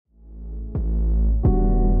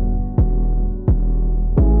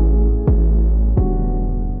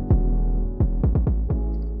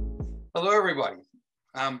Hello, everybody.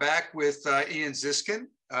 I'm back with Ian Ziskin.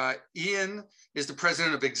 Ian is the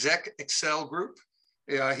president of EXec Excel Group.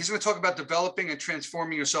 He's going to talk about developing and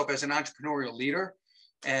transforming yourself as an entrepreneurial leader.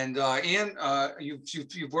 And Ian,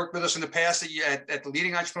 you've worked with us in the past at the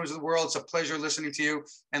leading entrepreneurs of the world. It's a pleasure listening to you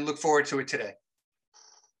and look forward to it today.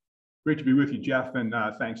 Great to be with you, Jeff, and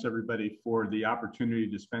thanks everybody for the opportunity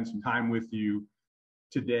to spend some time with you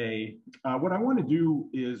today. What I want to do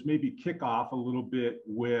is maybe kick off a little bit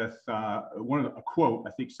with a quote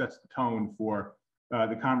I think sets the tone for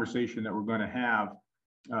the conversation that we're going to have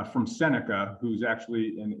from Seneca, who's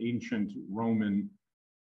actually an ancient Roman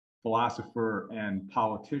philosopher and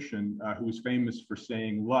politician who was famous for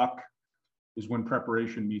saying, "Luck is when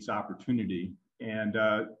preparation meets opportunity." And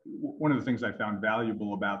one of the things I found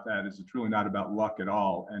valuable about that is it's really not about luck at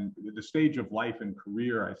all. And the stage of life and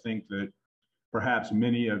career, I think that perhaps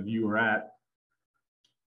many of you are at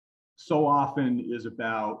so often is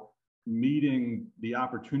about meeting the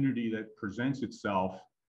opportunity that presents itself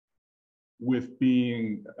with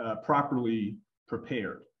being properly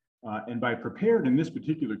prepared. And by prepared in this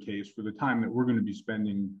particular case, for the time that we're going to be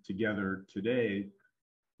spending together today,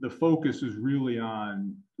 the focus is really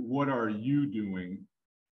on what are you doing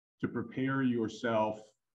to prepare yourself,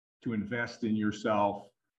 to invest in yourself,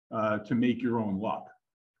 to make your own luck.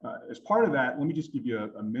 As part of that, let me just give you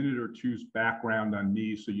a minute or two's background on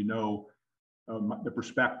me so you know the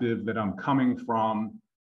perspective that I'm coming from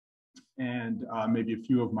and maybe a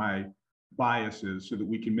few of my biases so that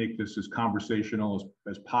we can make this as conversational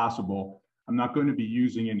as possible. I'm not going to be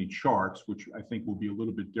using any charts, which I think will be a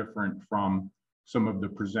little bit different from some of the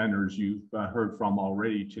presenters you've heard from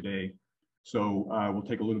already today. So we'll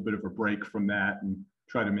take a little bit of a break from that and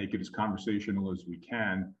try to make it as conversational as we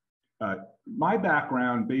can. My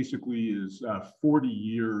background basically is 40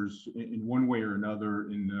 years in one way or another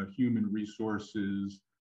in the human resources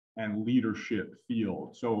and leadership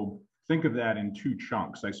field. So think of that in two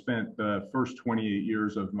chunks. I spent the first 28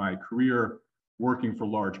 years of my career working for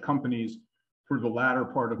large companies. For the latter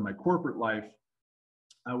part of my corporate life,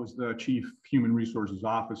 I was the chief human resources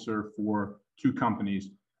officer for two companies.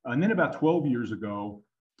 And then about 12 years ago,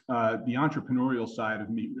 the entrepreneurial side of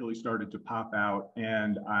me really started to pop out,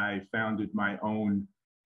 and I founded my own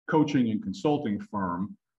coaching and consulting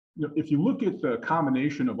firm. If you look at the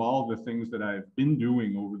combination of all of the things that I've been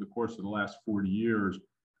doing over the course of the last 40 years,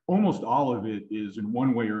 almost all of it is in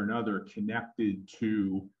one way or another connected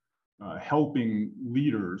to helping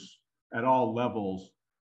leaders at all levels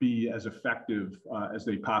be as effective as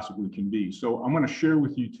they possibly can be. So I'm going to share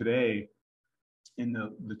with you today, in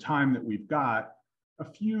the time that we've got, a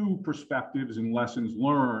few perspectives and lessons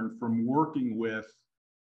learned from working with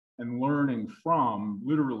and learning from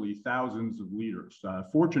literally thousands of leaders.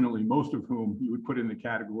 Fortunately, most of whom you would put in the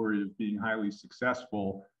category of being highly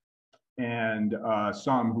successful, and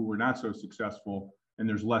some who were not so successful, and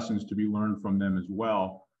there's lessons to be learned from them as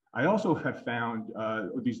well. I also have found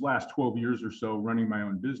these last 12 years or so running my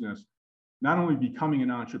own business, not only becoming an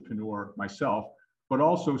entrepreneur myself, but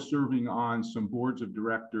also serving on some boards of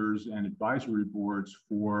directors and advisory boards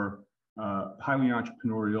for highly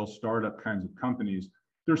entrepreneurial startup kinds of companies.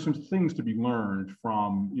 There's some things to be learned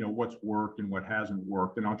from what's worked and what hasn't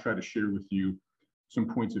worked, and I'll try to share with you some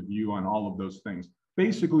points of view on all of those things.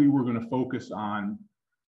 Basically, we're going to focus on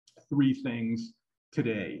three things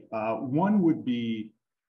today. One would be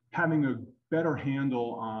having a better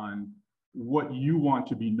handle on what you want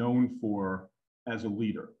to be known for as a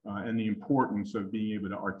leader and the importance of being able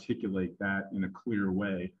to articulate that in a clear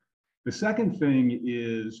way. The second thing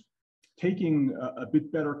is taking a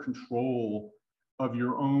bit better control of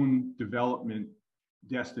your own development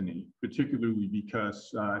destiny, particularly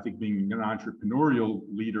because I think being an entrepreneurial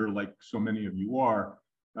leader, like so many of you are,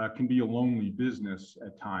 can be a lonely business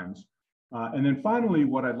at times. And then finally,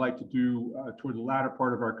 what I'd like to do toward the latter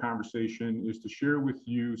part of our conversation is to share with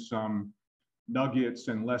you some nuggets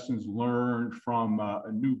and lessons learned from a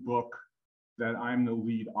new book that I'm the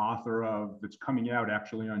lead author of that's coming out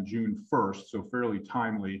actually on June 1st, so fairly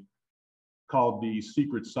timely, called The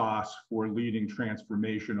Secret Sauce for Leading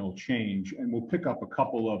Transformational Change. And we'll pick up a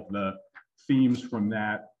couple of the themes from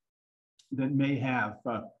that may have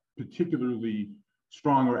particularly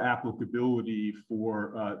stronger applicability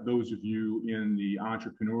for those of you in the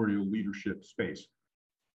entrepreneurial leadership space.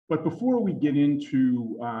 But before we get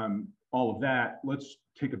into all of that, let's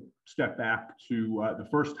take a step back to the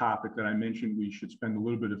first topic that I mentioned we should spend a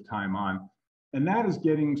little bit of time on, and that is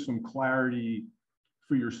getting some clarity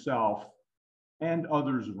for yourself and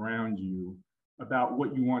others around you about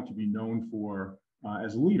what you want to be known for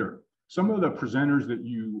as a leader. Some of the presenters that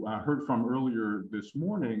you heard from earlier this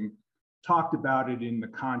morning talked about it in the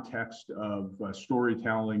context of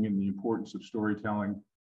storytelling and the importance of storytelling,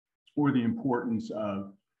 or the importance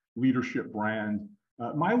of leadership brand.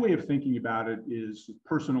 My way of thinking about it is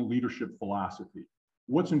personal leadership philosophy.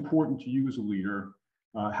 What's important to you as a leader?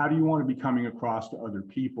 How do you want to be coming across to other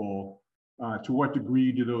people? To what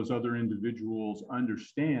degree do those other individuals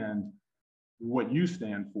understand what you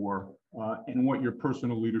stand for and what your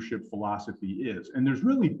personal leadership philosophy is? And there's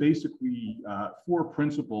really basically 4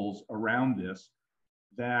 principles around this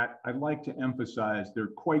that I'd like to emphasize. They're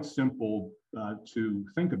quite simple to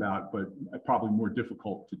think about, but probably more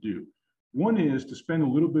difficult to do. One is to spend a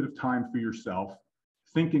little bit of time for yourself,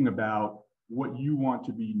 thinking about what you want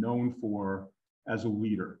to be known for as a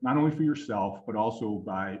leader, not only for yourself, but also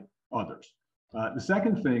by others. The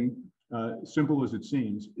second thing, simple as it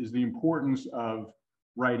seems, is the importance of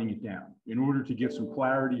writing it down in order to get some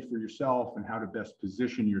clarity for yourself and how to best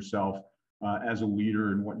position yourself as a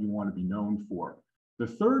leader and what you want to be known for. The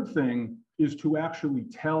third thing is to actually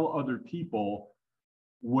tell other people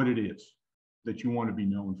what it is that you want to be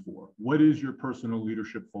known for. What is your personal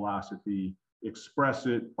leadership philosophy? Express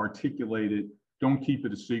it, articulate it. Don't keep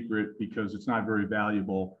it a secret, because it's not very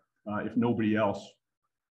valuable if nobody else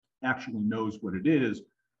actually knows what it is.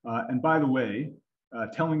 And by the way,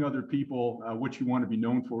 telling other people what you want to be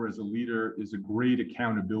known for as a leader is a great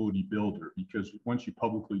accountability builder, because once you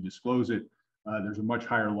publicly disclose it, there's a much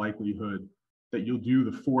higher likelihood that you'll do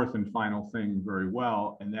the fourth and final thing very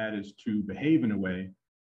well, and that is to behave in a way,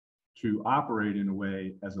 to operate in a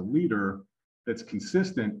way as a leader that's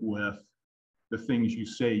consistent with the things you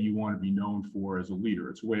say you want to be known for as a leader.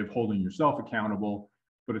 It's a way of holding yourself accountable,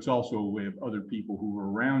 but it's also a way of other people who are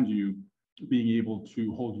around you being able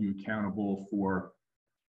to hold you accountable for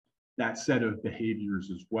that set of behaviors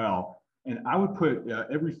as well. And I would put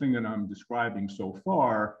everything that I'm describing so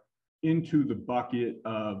far into the bucket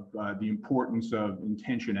of the importance of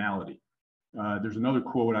intentionality. There's another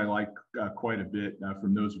quote I like quite a bit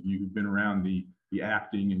from those of you who've been around the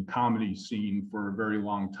acting and comedy scene for a very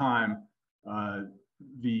long time.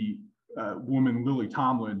 The woman Lily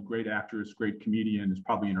Tomlin, great actress, great comedian, is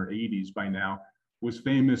probably in her 80s by now, was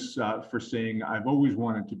famous for saying, "I've always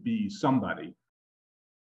wanted to be somebody,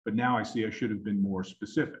 but now I see I should have been more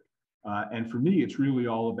specific." And for me, it's really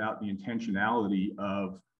all about the intentionality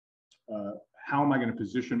of how am I going to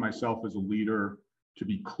position myself as a leader to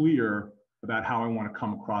be clear about how I want to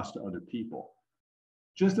come across to other people.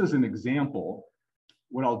 Just as an example,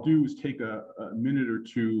 what I'll do is take a minute or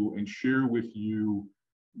two and share with you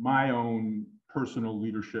my own personal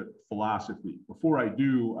leadership philosophy. Before I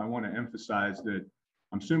do, I want to emphasize that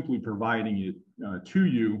I'm simply providing it to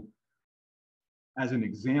you as an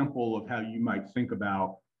example of how you might think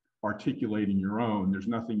about articulating your own. There's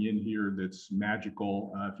nothing in here that's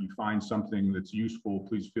magical. If you find something that's useful,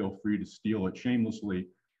 please feel free to steal it shamelessly.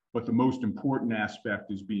 But the most important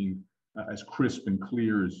aspect is being as crisp and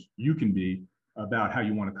clear as you can be about how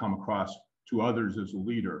you want to come across to others as a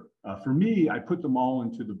leader. For me, I put them all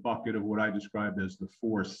into the bucket of what I describe as the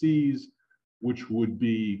 4 C's, which would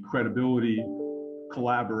be credibility,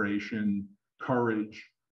 collaboration,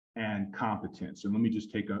 courage, and competence. And let me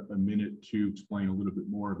just take a minute to explain a little bit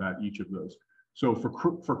more about each of those. So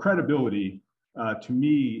for credibility, to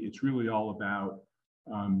me, it's really all about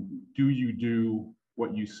do you do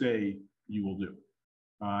what you say you will do?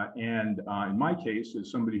 And in my case,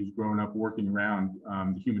 as somebody who's grown up working around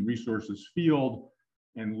the human resources field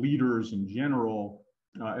and leaders in general,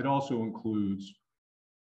 it also includes,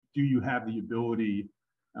 do you have the ability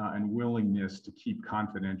and willingness to keep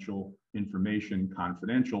confidential information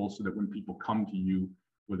confidential, so that when people come to you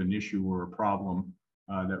with an issue or a problem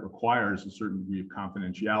that requires a certain degree of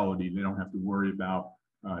confidentiality, they don't have to worry about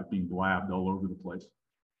it being blabbed all over the place.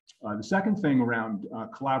 The second thing around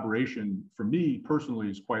collaboration, for me personally,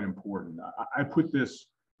 is quite important. I put this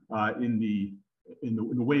in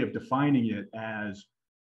the way of defining it as,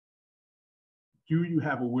 do you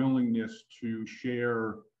have a willingness to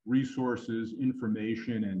share resources,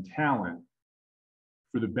 information, and talent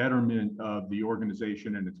for the betterment of the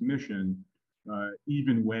organization and its mission,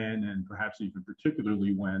 even when, and perhaps even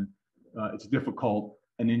particularly when, it's difficult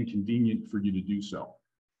and inconvenient for you to do so.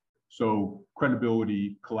 So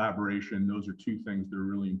credibility, collaboration, those are 2 things that are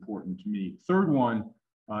really important to me. Third one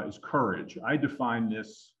is courage. I define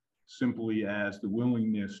this simply as the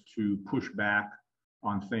willingness to push back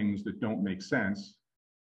on things that don't make sense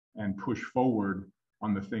and push forward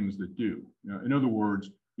on the things that do. In other words,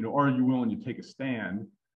 are you willing to take a stand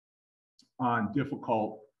on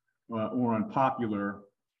difficult or unpopular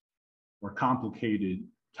or complicated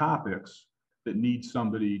topics that need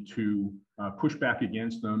somebody to push back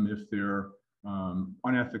against them if they're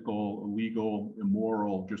unethical, illegal,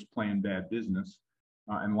 immoral, just plain bad business?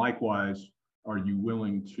 And likewise, are you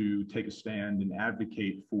willing to take a stand and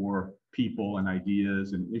advocate for people and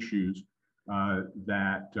ideas and issues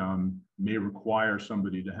that may require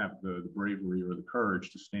somebody to have the bravery or the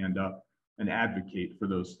courage to stand up and advocate for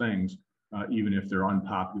those things, even if they're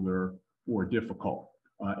unpopular or difficult?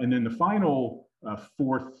 And then the final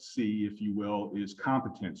fourth C, if you will, is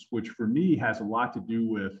competence, which for me has a lot to do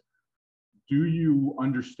with, do you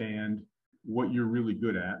understand what you're really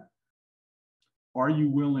good at? Are you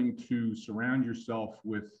willing to surround yourself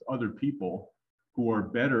with other people who are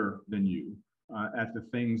better than you at the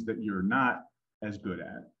things that you're not as good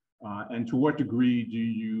at? And to what degree do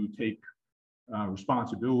you take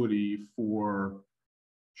responsibility for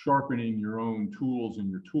sharpening your own tools in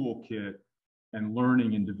your toolkit and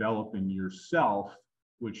learning and developing yourself,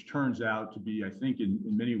 which turns out to be, I think, in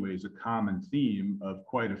many ways, a common theme of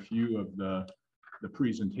quite a few of the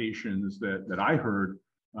presentations that I heard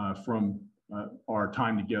from our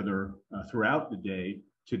time together throughout the day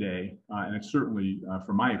today. And it's certainly,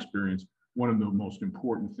 from my experience, one of the most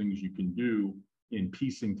important things you can do in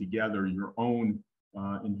piecing together your own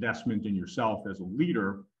investment in yourself as a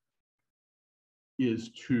leader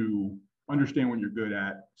is to understand what you're good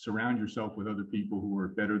at, surround yourself with other people who are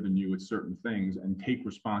better than you at certain things, and take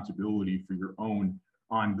responsibility for your own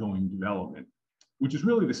ongoing development, which is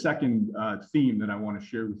really the second theme that I want to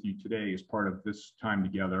share with you today as part of this time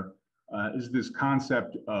together, is this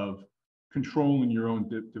concept of controlling your own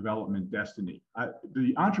development destiny.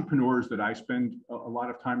 The entrepreneurs that I spend a lot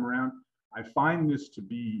of time around, I find this to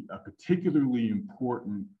be a particularly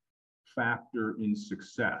important factor in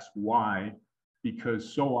success. Why?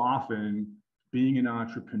 Because so often being an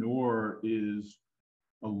entrepreneur is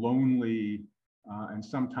a lonely and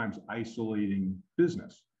sometimes isolating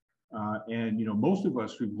business. And most of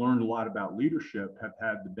us who've learned a lot about leadership have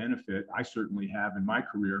had the benefit, I certainly have in my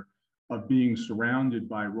career, of being surrounded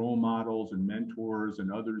by role models and mentors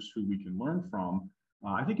and others who we can learn from.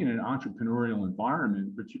 I think in an entrepreneurial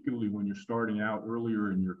environment, particularly when you're starting out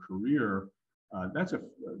earlier in your career, that's a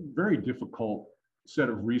very difficult set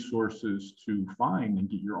of resources to find and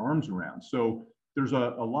get your arms around. So there's a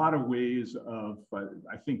lot of ways of,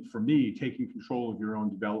 I think for me, taking control of your own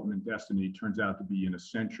development destiny turns out to be an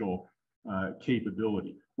essential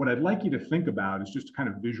capability. What I'd like you to think about is just to kind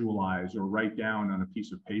of visualize or write down on a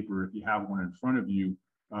piece of paper, if you have one in front of you,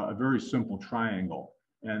 a very simple triangle.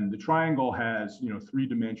 And the triangle has, three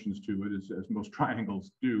dimensions to it, as most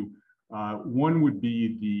triangles do. One would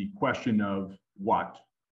be the question of what.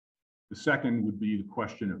 The second would be the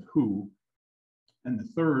question of who. And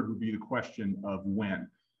the third would be the question of when.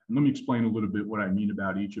 And let me explain a little bit what I mean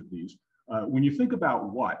about each of these. When you think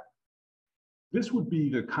about what, this would be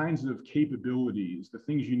the kinds of capabilities, the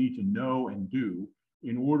things you need to know and do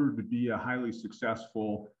in order to be a highly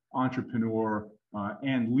successful entrepreneur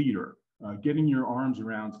and leader. Getting your arms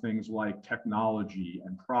around things like technology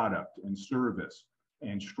and product and service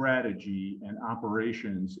and strategy and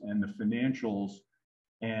operations and the financials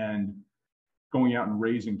and going out and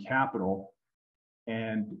raising capital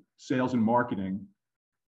and sales and marketing,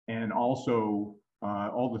 and also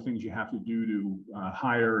all the things you have to do to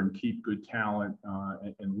hire and keep good talent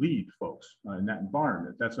and lead folks in that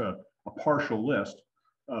environment. That's a partial list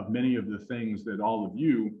of many of the things that all of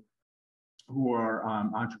you who are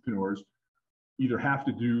entrepreneurs either have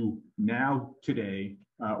to do now, today,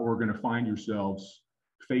 or are going to find yourselves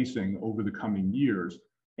facing over the coming years.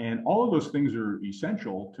 And all of those things are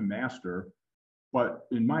essential to master, but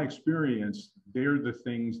in my experience, they're the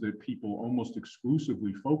things that people almost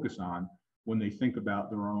exclusively focus on when they think about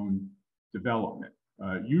their own development,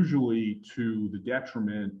 usually to the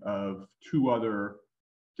detriment of two other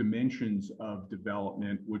dimensions of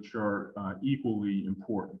development, which are equally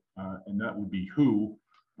important, and that would be who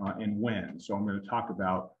and when. So I'm going to talk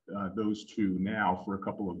about those two now for a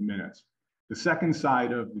couple of minutes. The second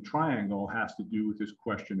side of the triangle has to do with this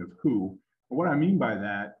question of who. And what I mean by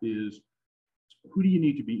that is, who do you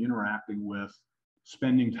need to be interacting with,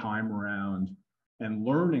 spending time around, and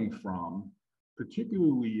learning from,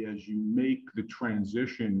 particularly as you make the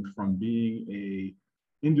transition from being an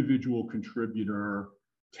individual contributor,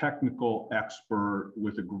 technical expert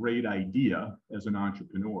with a great idea as an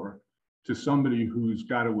entrepreneur, to somebody who's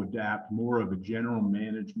got to adapt more of a general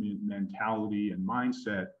management mentality and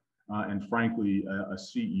mindset, and frankly, a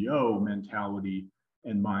CEO mentality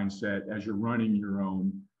and mindset as you're running your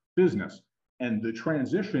own business. And the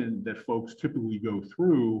transition that folks typically go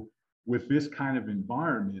through with this kind of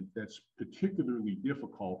environment that's particularly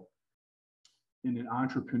difficult in an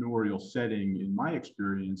entrepreneurial setting, in my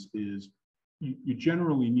experience, is you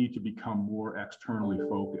generally need to become more externally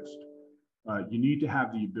focused. You need to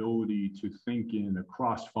have the ability to think in a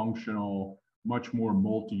cross-functional, much more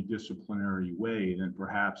multidisciplinary way than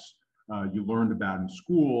perhaps you learned about in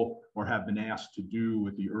school or have been asked to do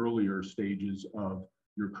at the earlier stages of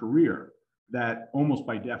your career. That almost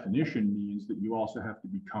by definition means that you also have to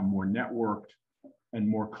become more networked and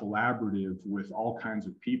more collaborative with all kinds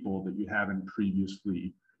of people that you haven't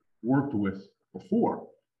previously worked with before.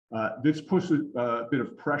 This puts a bit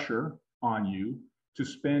of pressure on you to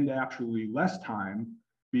spend actually less time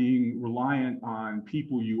being reliant on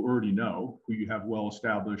people you already know, who you have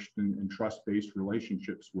well-established and trust-based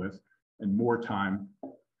relationships with, and more time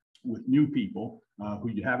with new people who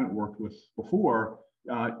you haven't worked with before.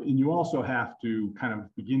 And you also have to kind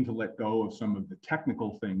of begin to let go of some of the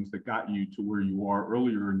technical things that got you to where you are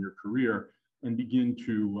earlier in your career and begin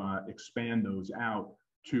to expand those out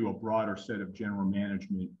to a broader set of general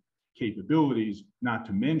management capabilities, not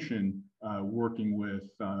to mention working with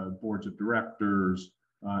boards of directors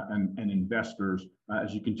and investors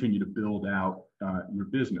as you continue to build out your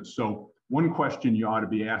business. So one question you ought to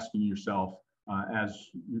be asking yourself as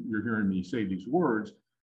you're hearing me say these words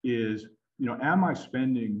is, am I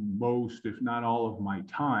spending most, if not all of my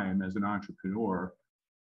time as an entrepreneur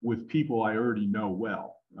with people I already know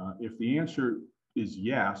well? If the answer is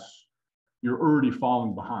yes, you're already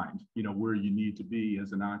falling behind, where you need to be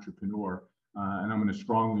as an entrepreneur. And I'm going to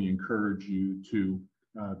strongly encourage you to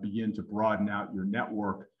begin to broaden out your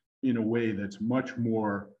network in a way that's much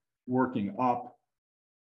more working up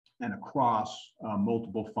and across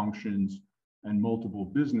multiple functions and multiple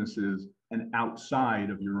businesses and outside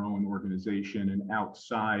of your own organization and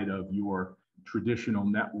outside of your traditional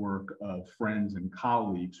network of friends and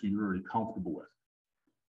colleagues who you're already comfortable with.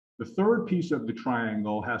 The third piece of the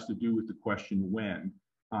triangle has to do with the question when.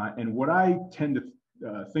 And what I tend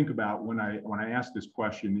to think about when I ask this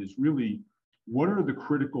question is really, what are the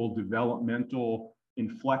critical developmental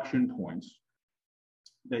inflection points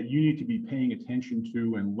that you need to be paying attention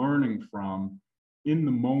to and learning from in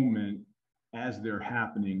the moment as they're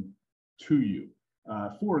happening to you?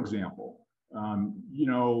 For example,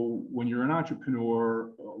 when you're an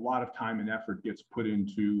entrepreneur, a lot of time and effort gets put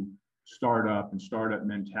into startup and startup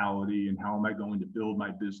mentality and how am I going to build my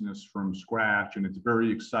business from scratch. And it's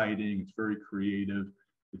very exciting, it's very creative,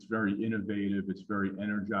 it's very innovative, it's very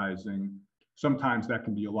energizing. Sometimes that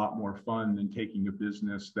can be a lot more fun than taking a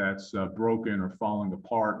business that's broken or falling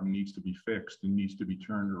apart and needs to be fixed and needs to be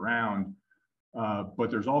turned around. But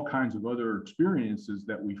there's all kinds of other experiences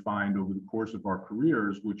that we find over the course of our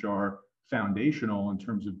careers, which are foundational in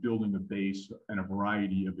terms of building a base and a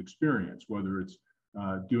variety of experience, whether it's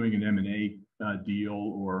doing an M&A deal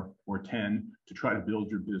or 10 to try to build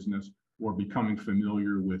your business, or becoming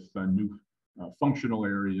familiar with new functional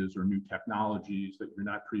areas or new technologies that you're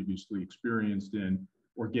not previously experienced in,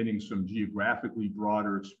 or getting some geographically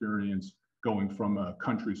broader experience going from a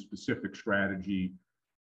country-specific strategy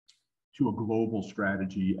to a global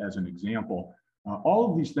strategy, as an example. All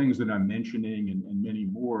of these things that I'm mentioning and many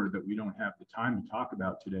more that we don't have the time to talk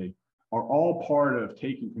about today are all part of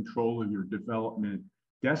taking control of your development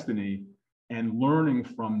destiny and learning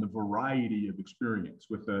from the variety of experience,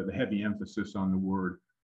 with the heavy emphasis on the word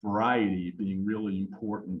variety being really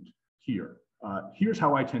important here. Here's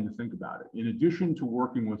how I tend to think about it. In addition to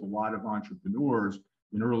working with a lot of entrepreneurs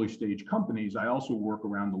in early stage companies, I also work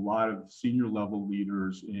around a lot of senior level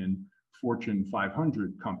leaders in Fortune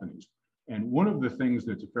 500 companies. And one of the things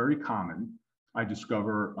that's very common, I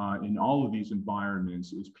discover in all of these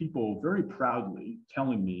environments, is people very proudly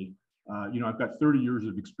telling me, I've got 30 years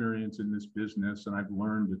of experience in this business and I've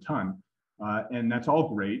learned a ton. And that's all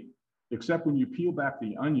great, except when you peel back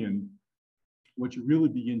the onion, what you really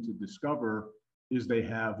begin to discover is they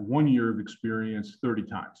have 1 year of experience 30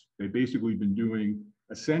 times. They've basically been doing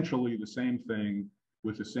essentially the same thing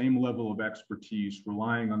with the same level of expertise,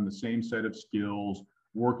 relying on the same set of skills,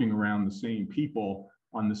 working around the same people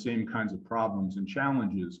on the same kinds of problems and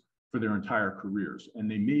challenges for their entire careers. And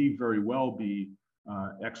they may very well be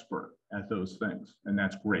expert at those things, and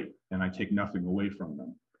that's great. And I take nothing away from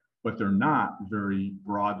them, but they're not very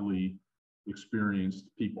broadly experienced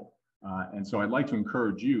people. And so I'd like to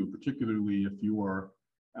encourage you, particularly if you are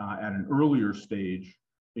at an earlier stage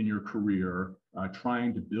in your career,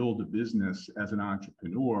 trying to build a business as an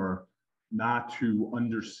entrepreneur, not to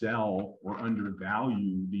undersell or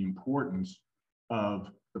undervalue the importance of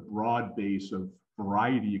the broad base of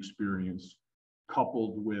variety experience,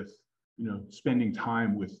 coupled with spending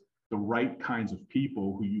time with the right kinds of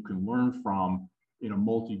people who you can learn from in a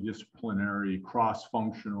multidisciplinary,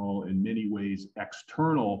 cross-functional, in many ways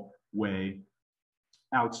external way,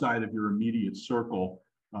 outside of your immediate circle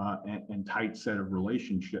and tight set of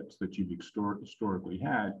relationships that you've historically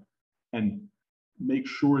had, and make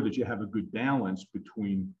sure that you have a good balance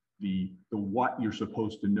between the what you're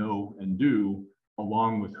supposed to know and do,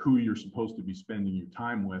 along with who you're supposed to be spending your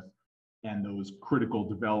time with, and those critical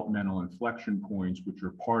developmental inflection points, which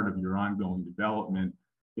are part of your ongoing development.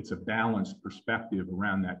 It's a balanced perspective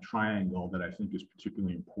around that triangle that I think is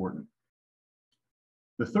particularly important.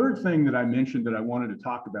 The third thing that I mentioned that I wanted to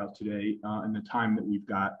talk about today in the time that we've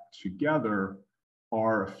got together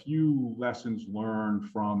are a few lessons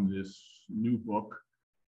learned from this new book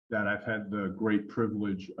that I've had the great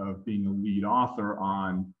privilege of being the lead author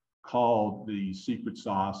on, called The Secret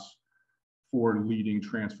Sauce for Leading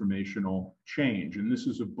Transformational Change. And this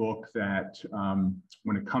is a book that,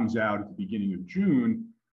 when it comes out at the beginning of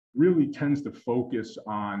June, really tends to focus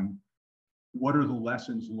on what are the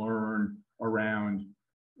lessons learned around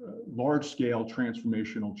large-scale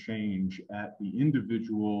transformational change at the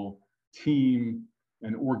individual, team,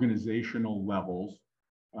 and organizational levels,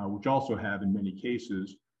 which also have, in many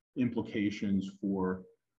cases, implications for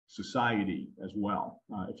society as well.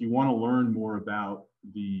 If you want to learn more about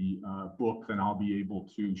the book than I'll be able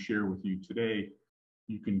to share with you today,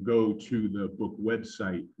 you can go to the book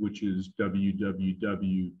website, which is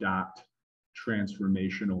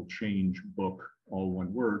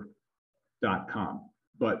www.transformationalchangebook.com.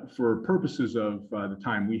 But for purposes of the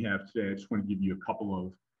time we have today, I just want to give you a couple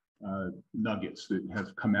of nuggets that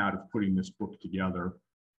have come out of putting this book together,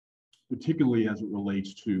 particularly as it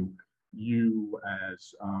relates to you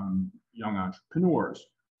as young entrepreneurs.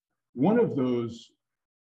 One of those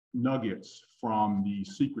nuggets from the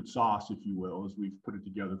secret sauce, if you will, as we've put it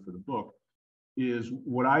together for the book, is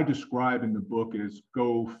what I describe in the book as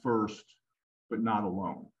go first, but not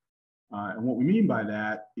alone. And what we mean by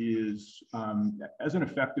that is, as an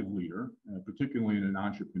effective leader, particularly in an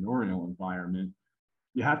entrepreneurial environment,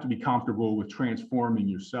 you have to be comfortable with transforming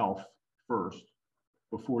yourself first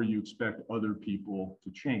before you expect other people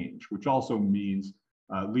to change, which also means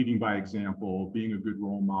leading by example, being a good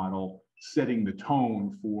role model, setting the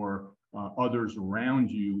tone for others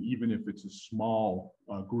around you, even if it's a small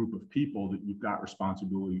group of people that you've got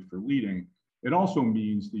responsibility for leading. It also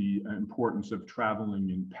means the importance of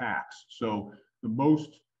traveling in packs. So the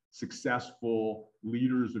most successful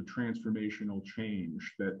leaders of transformational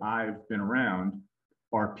change that I've been around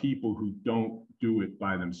are people who don't do it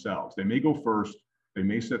by themselves. They may go first, they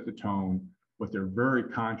may set the tone, but they're very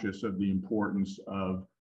conscious of the importance of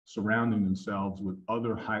surrounding themselves with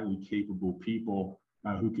other highly capable people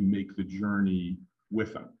who can make the journey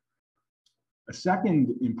with them. A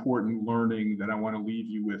second important learning that I want to leave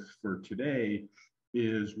you with for today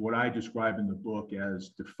is what I describe in the book as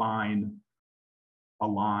define,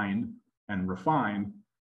 align, and refine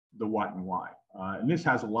the what and why. And this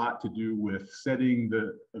has a lot to do with setting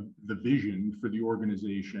the vision for the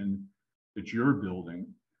organization that you're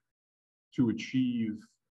building to achieve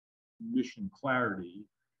mission clarity,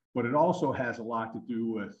 but it also has a lot to do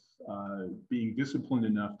with being disciplined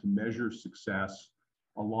enough to measure success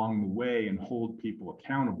along the way and hold people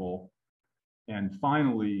accountable. And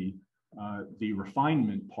finally, the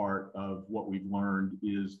refinement part of what we've learned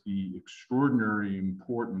is the extraordinary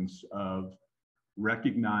importance of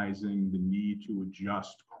recognizing the need to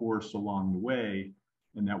adjust course along the way,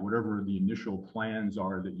 and that whatever the initial plans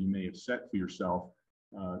are that you may have set for yourself,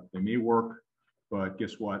 they may work, but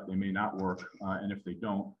guess what? They may not work. And if they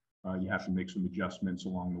don't, you have to make some adjustments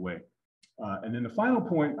along the way. And then the final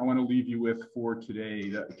point I want to leave you with for today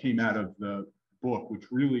that came out of the book,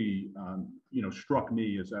 which really struck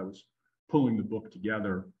me as I was pulling the book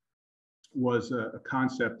together, was a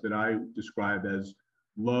concept that I describe as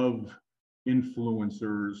love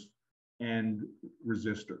influencers and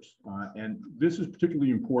resistors. And this is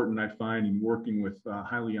particularly important, I find, in working with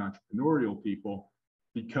highly entrepreneurial people,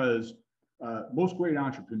 because most great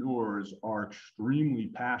entrepreneurs are extremely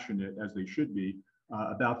passionate, as they should be,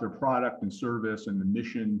 about their product and service and the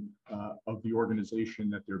mission of the organization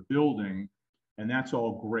that they're building. And that's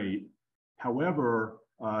all great. However,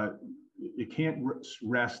 it can't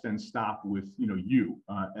rest and stop with you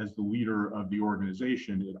as the leader of the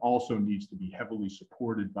organization. It also needs to be heavily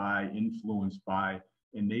supported by, influenced by,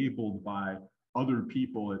 enabled by other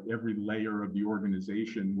people at every layer of the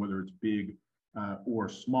organization, whether it's big or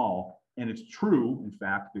small. And it's true, in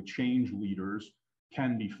fact, that change leaders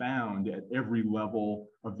can be found at every level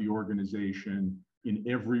of the organization, in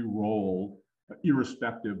every role,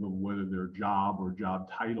 irrespective of whether their job or job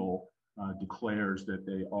title declares that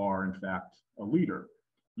they are, in fact, a leader.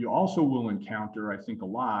 You also will encounter, I think, a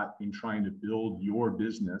lot in trying to build your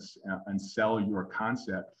business and sell your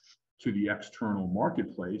concept to the external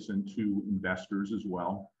marketplace and to investors as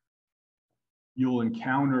well, you'll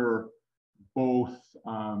encounter both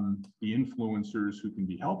the influencers who can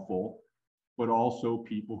be helpful, but also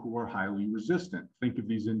people who are highly resistant. Think of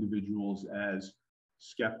these individuals as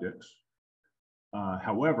skeptics.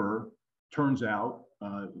 However, turns out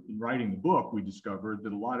in writing the book, we discovered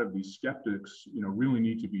that a lot of these skeptics, really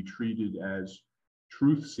need to be treated as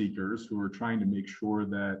truth seekers who are trying to make sure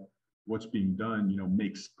that what's being done,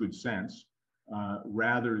 makes good sense,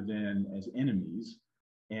 rather than as enemies.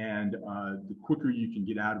 And the quicker you can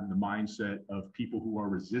get out of the mindset of people who are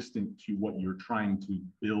resistant to what you're trying to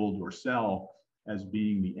build or sell as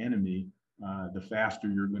being the enemy, the faster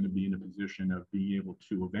you're going to be in a position of being able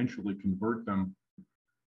to eventually convert them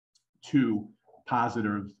to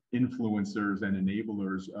positive influencers and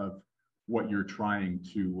enablers of what you're trying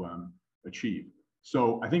to achieve.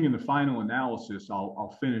 So I think in the final analysis,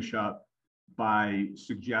 I'll finish up by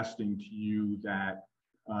suggesting to you that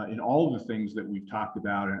in all of the things that we've talked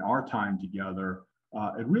about in our time together,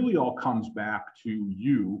 it really all comes back to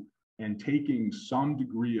you and taking some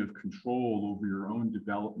degree of control over your own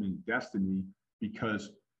development destiny,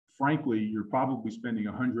 because frankly, you're probably spending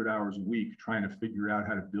 100 hours a week trying to figure out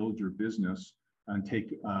how to build your business and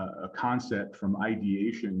take a concept from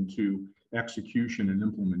ideation to execution and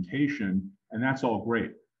implementation, and that's all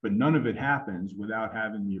great. But none of it happens without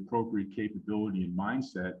having the appropriate capability and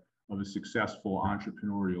mindset of a successful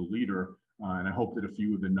entrepreneurial leader. And I hope that a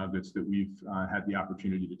few of the nuggets that we've had the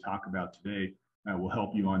opportunity to talk about today will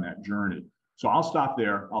help you on that journey. So I'll stop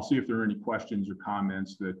there. I'll see if there are any questions or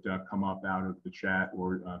comments that come up out of the chat,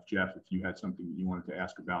 or Jeff, if you had something that you wanted to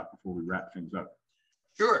ask about before we wrap things up.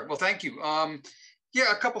 Sure. Well, thank you.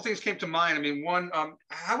 Yeah, a couple things came to mind. I mean, one,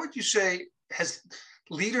 how would you say has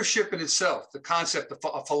leadership in itself, the concept of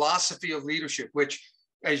a philosophy of leadership, which,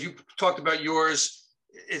 as you talked about yours,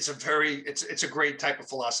 it's a great type of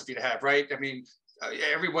philosophy to have, right? I mean,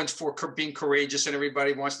 everyone's for being courageous, and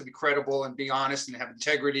everybody wants to be credible and be honest and have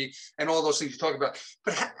integrity and all those things you talk about.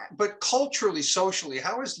 But culturally, socially,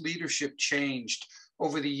 how has leadership changed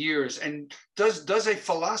over the years? And does a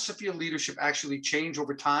philosophy of leadership actually change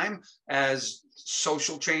over time as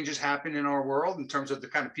social changes happen in our world in terms of the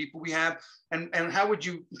kind of people we have? And how would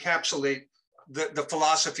you encapsulate the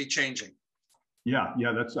philosophy changing? Yeah,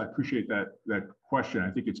 I appreciate that question.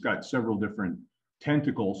 I think it's got several different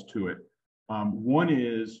tentacles to it. One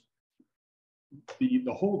is the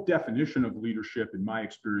whole definition of leadership, in my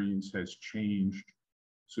experience, has changed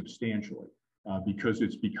substantially because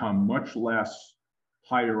it's become much less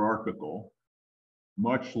hierarchical,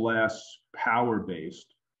 much less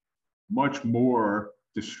power-based, much more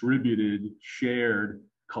distributed, shared,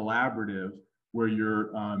 collaborative, where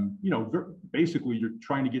you're, basically you're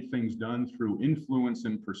trying to get things done through influence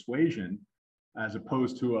and persuasion, as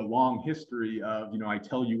opposed to a long history of, I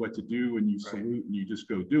tell you what to do and you salute and you just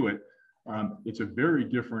go do it. It's a very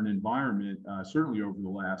different environment, certainly over the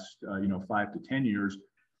last, 5 to 10 years,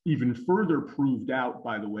 even further proved out,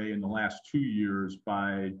 by the way, in the last 2 years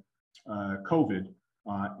by COVID,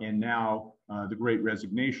 and now the Great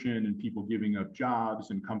Resignation and people giving up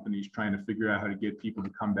jobs and companies trying to figure out how to get people to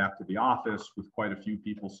come back to the office, with quite a few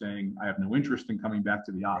people saying, I have no interest in coming back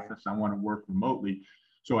to the office, I want to work remotely.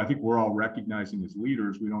 So I think we're all recognizing as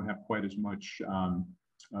leaders, we don't have quite as much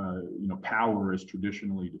power as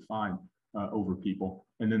traditionally defined over people.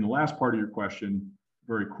 And then the last part of your question,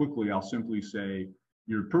 very quickly, I'll simply say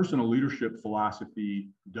your personal leadership philosophy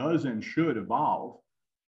does and should evolve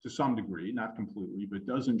to some degree, not completely, but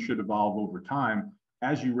does and should evolve over time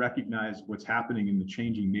as you recognize what's happening in the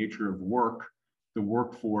changing nature of work, the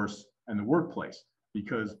workforce, and the workplace,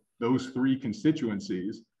 because those three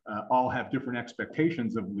constituencies all have different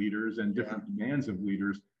expectations of leaders and different demands of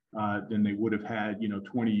leaders than they would have had,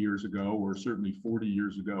 20 years ago, or certainly 40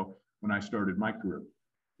 years ago when I started my career.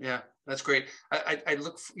 Yeah, that's great. I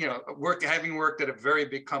look, having worked at a very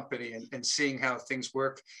big company and seeing how things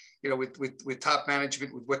work, with top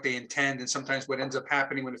management, with what they intend, and sometimes what ends up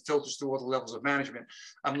happening when it filters through all the levels of management.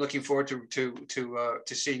 I'm looking forward to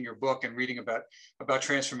seeing your book and reading about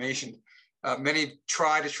transformation. Many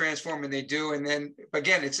try to transform and they do, and then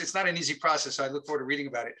again, it's not an easy process. So I look forward to reading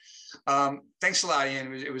about it. Thanks a lot,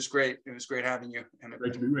 Ian. It was great. It was great having you. And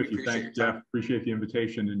great to be with you. Thanks, Jeff. Appreciate the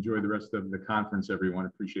invitation. Enjoy the rest of the conference, everyone.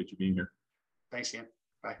 Appreciate you being here. Thanks, Ian.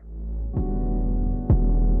 Bye.